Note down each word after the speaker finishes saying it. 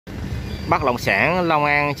Bất động sản Long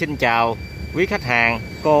An xin chào quý khách hàng,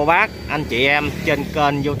 cô bác, anh chị em trên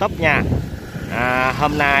kênh YouTube nha.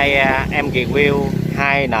 Hôm nay em review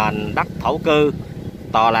hai nền đất thổ cư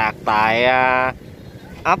tọa lạc tại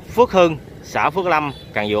ấp Phước Hưng, xã Phước Lâm,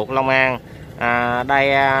 Cần Giuộc, Long An.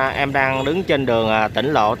 Đây em đang đứng trên đường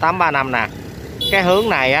tỉnh lộ 835 nè. Cái hướng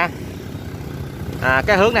này á,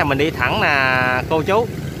 cái hướng này mình đi thẳng nè cô chú.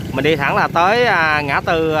 Mình đi thẳng là tới ngã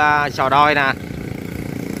tư Sò Đôi nè.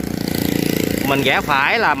 Mình rẽ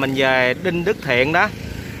phải là mình về Đinh Đức Thiện đó,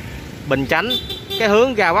 Bình Chánh, cái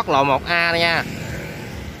hướng ra quốc lộ 1A nha.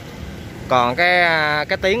 Còn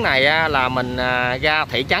cái tuyến này á, là mình ra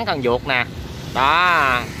thị trấn Cần Giuộc nè.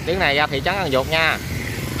 Đó, tuyến này ra thị trấn Cần Giuộc nha.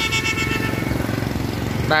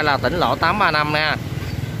 Đây là tỉnh lộ 835 nha.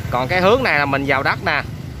 Còn cái hướng này là mình vào đất nè.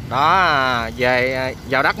 Đó, về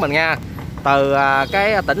vào đất mình nha. Từ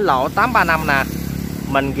cái tỉnh lộ 835 nè,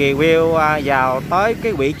 mình review vào tới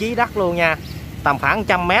cái vị trí đất luôn nha. Tầm khoảng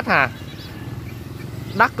 100 m ha.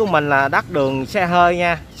 Đất của mình là đất đường xe hơi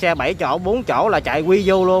nha. Xe 7 chỗ, 4 chỗ là chạy quy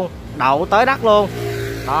du luôn, đậu tới đất luôn.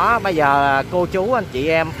 Đó, bây giờ cô chú anh chị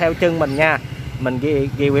em theo chân mình nha. Mình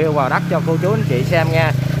review vào đất cho cô chú anh chị xem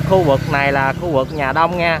nha. Khu vực này là khu vực nhà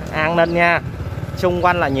đông nha, an ninh nha. Xung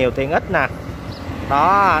quanh là nhiều tiện ích nè.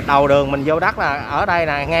 Đó, đầu đường mình vô đất là ở đây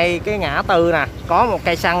nè, ngay cái ngã tư nè, có một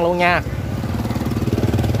cây xăng luôn nha.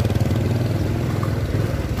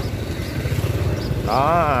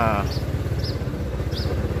 Đó.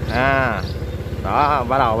 Đó,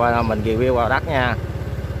 bắt đầu mình review vào đất nha.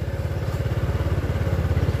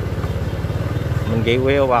 Mình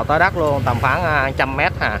review vào tới đất luôn, tầm khoảng 100 m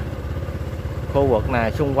ha. Khu vực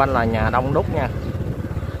này xung quanh là nhà đông đúc nha.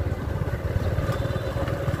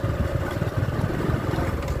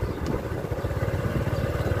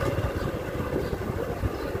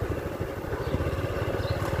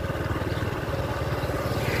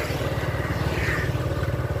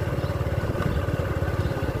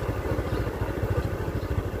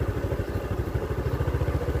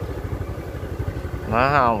 Đó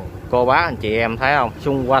không, cô bác anh chị em thấy không,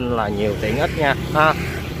 xung quanh là nhiều tiện ích nha.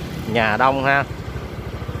 Nhà đông ha.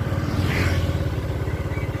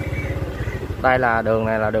 Đây là đường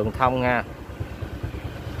này là đường thông nha.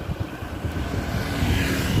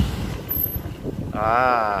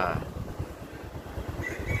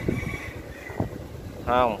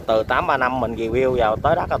 Không, từ 835 mình review vào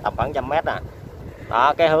tới đất là tầm khoảng 100 m nè.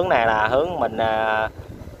 Đó, cái hướng này là hướng mình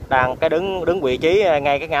đang cái đứng vị trí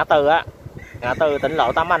ngay cái ngã tư á, ngã tư tỉnh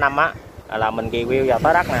lộ 835 á, là mình review vào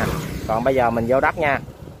tới đất nè. Còn bây giờ mình vô đất nha.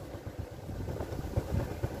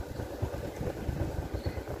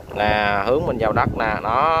 Nè, hướng mình vào đất nè.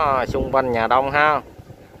 Nó xung quanh nhà đông ha.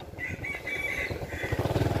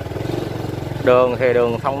 Đường thì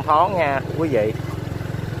đường thông thoáng nha quý vị.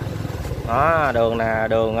 Đó, đường nè,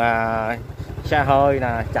 đường xe hơi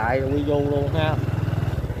nè, chạy quy du luôn ha.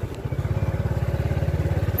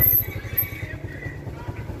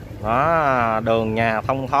 Đó, đường nhà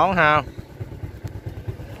thông thoáng ha.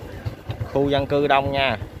 Khu dân cư đông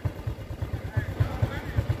nha.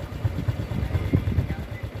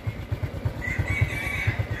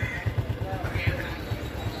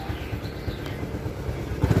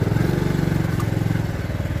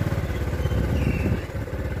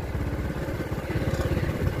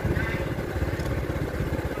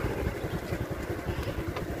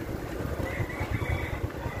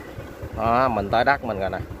 Đó, mình tới đất mình rồi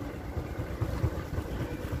nè.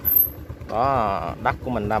 Đó, đất của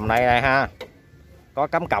mình nằm đây ha. Có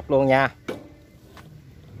cắm cọc luôn nha.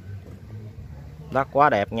 Đất quá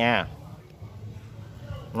đẹp nha.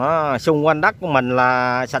 Nó xung quanh đất của mình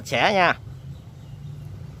là sạch sẽ nha.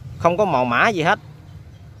 Không có màu mã gì hết.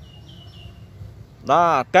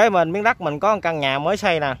 Đó, kế bên miếng đất mình có một căn nhà mới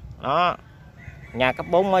xây nè. Đó, nhà cấp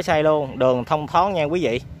 4 mới xây luôn. Đường thông thoáng nha quý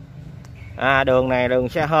vị. Đường này đường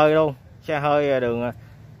xe hơi luôn. Xe hơi, đường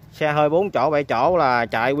xe hơi 4 chỗ 7 chỗ là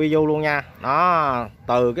chạy quy du luôn nha. Đó,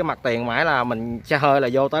 từ cái mặt tiền mãi là mình xe hơi là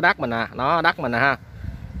vô tới đất mình nè. Nó đất mình nè ha.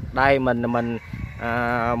 Đây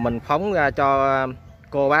mình phóng ra cho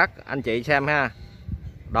cô bác anh chị xem ha.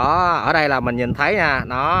 Đó, ở đây là mình nhìn thấy nha.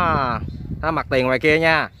 Nó mặt tiền ngoài kia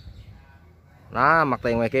nha. Đó, mặt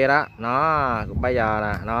tiền ngoài kia đó. Nó bây giờ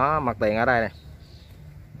nè, nó mặt tiền ở đây nè.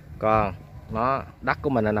 Còn nó đất của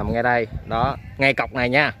mình là nằm ngay đây. Đó, ngay cọc này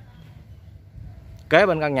nha. Kế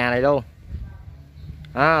bên căn nhà này luôn.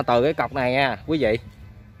 Từ cái cọc này nha quý vị.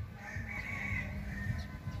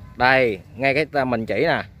 Đây, ngay cái mình chỉ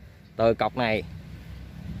nè. Từ cọc này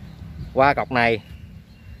qua cọc này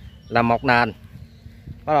là một nền.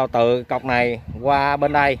 Bắt đầu từ cọc này qua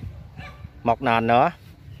bên đây một nền nữa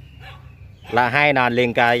là hai nền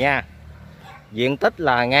liền kề nha. diện tích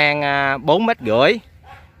là ngang 4,5 m,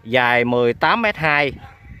 dài 18,2 m,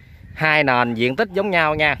 hai nền diện tích giống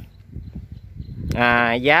nhau nha.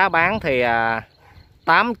 Giá bán thì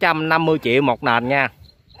 850 triệu một nền nha.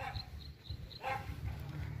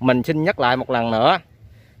 Mình xin nhắc lại một lần nữa,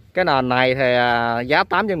 cái nền này thì giá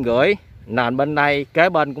 850, nền bên đây kế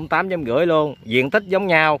bên cũng 850 luôn, diện tích giống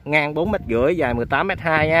nhau, ngang 4,5 m, dài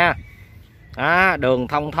 18,2 m nha. Đường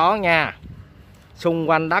thông thoáng nha, xung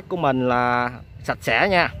quanh đất của mình là sạch sẽ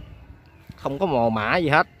nha, không có mồ mả gì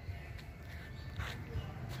hết.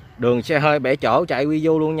 Đường xe hơi 7 chỗ chạy vi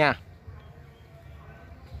du luôn nha.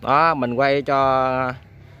 Đó, mình quay cho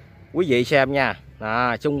quý vị xem nha.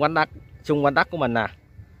 Xung quanh đất của mình nè,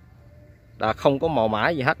 là không có mồ mả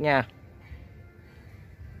gì hết nha.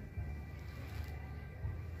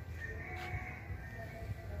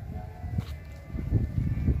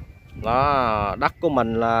 Đó, đất của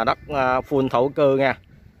mình là đất full thổ cư nha,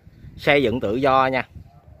 xây dựng tự do nha.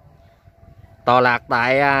 Tọa lạc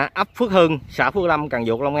tại ấp Phước Hưng, xã Phước Lâm, Cần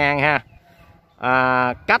Giuộc, Long An ha.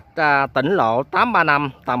 Cách tỉnh lộ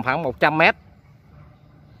 835 tầm khoảng 100 m.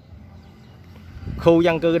 Khu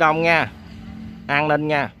dân cư đông nha, an ninh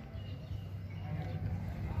nha.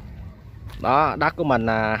 Đó, đất của mình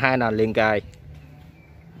là hai nền liền kề,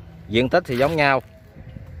 diện tích thì giống nhau.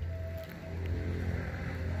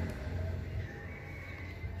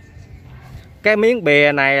 Cái miếng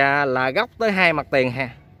bìa này là gốc tới 2 mặt tiền ha.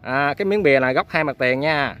 Cái miếng bìa là gốc 2 mặt tiền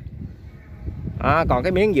nha. Còn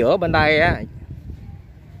cái miếng giữa bên đây á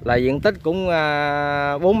là diện tích cũng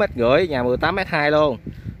 4,5 m, nhà 18,2 m luôn.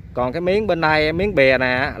 Còn cái miếng bên đây, miếng bìa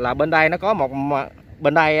nè, là bên đây nó có một,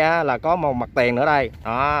 bên đây á, là có một mặt tiền nữa đây.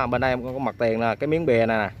 Đó, bên đây có mặt tiền là cái miếng bìa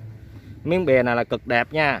này nè. Miếng bìa này là cực đẹp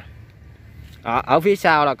nha. Ở phía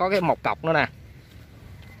sau là có cái một cọc nữa nè.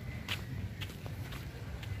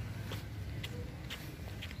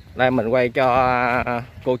 Đây mình quay cho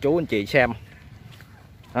cô chú anh chị xem.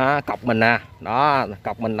 Cọc mình nè, đó,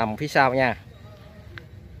 cọc mình nằm phía sau nha.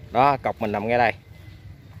 Đó, cọc mình nằm ngay đây.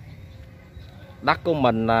 Đất của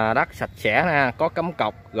mình là đất sạch sẽ nè, có cắm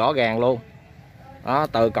cọc rõ ràng luôn. Đó,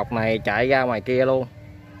 từ cọc này chạy ra ngoài kia luôn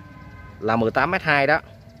là 18,2 m đó.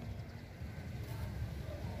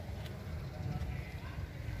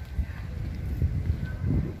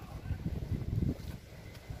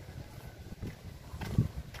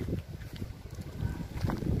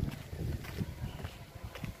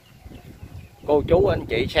 Cô chú anh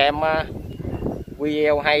chị xem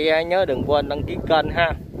video hay nhớ đừng quên đăng ký kênh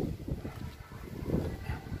ha.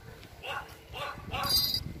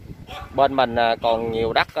 Bên mình còn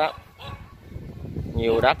nhiều đất đó,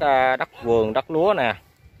 nhiều đất, đất vườn, đất lúa nè,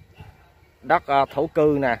 đất thổ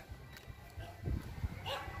cư nè,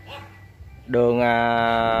 đường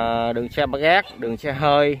xe ba gác, đường xe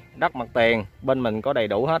hơi, đất mặt tiền, bên mình có đầy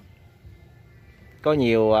đủ hết. Có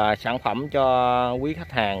nhiều sản phẩm cho quý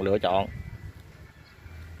khách hàng lựa chọn.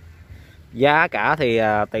 Giá cả thì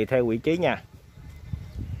tùy theo vị trí nha.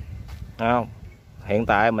 Hiện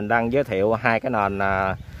tại mình đang giới thiệu hai cái nền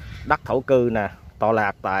đất thổ cư nè, tọa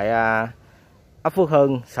lạc tại ấp Phước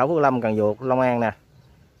Hưng, xã Phước Lâm, Cần Giuộc, Long An nè.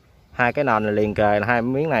 Hai cái nền liền kề, hai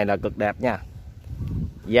miếng này là cực đẹp nha.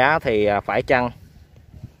 Giá thì phải chăng.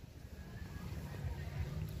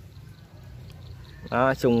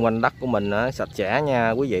 Đó, xung quanh đất của mình sạch sẽ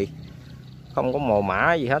nha quý vị, không có mồ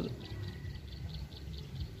mả gì hết.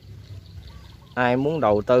 Ai muốn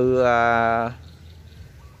đầu tư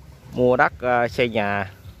mua đất xây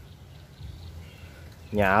nhà,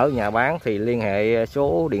 nhà ở, nhà bán thì liên hệ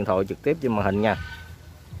số điện thoại trực tiếp trên màn hình nha.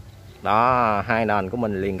 Đó, hai nền của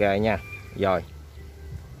mình liền kề nha. Rồi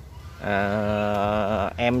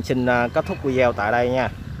em xin kết thúc video tại đây nha.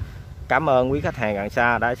 Cảm ơn quý khách hàng gần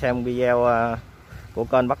xa đã xem video của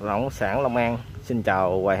kênh bất động sản Long An. Xin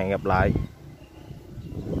chào và hẹn gặp lại.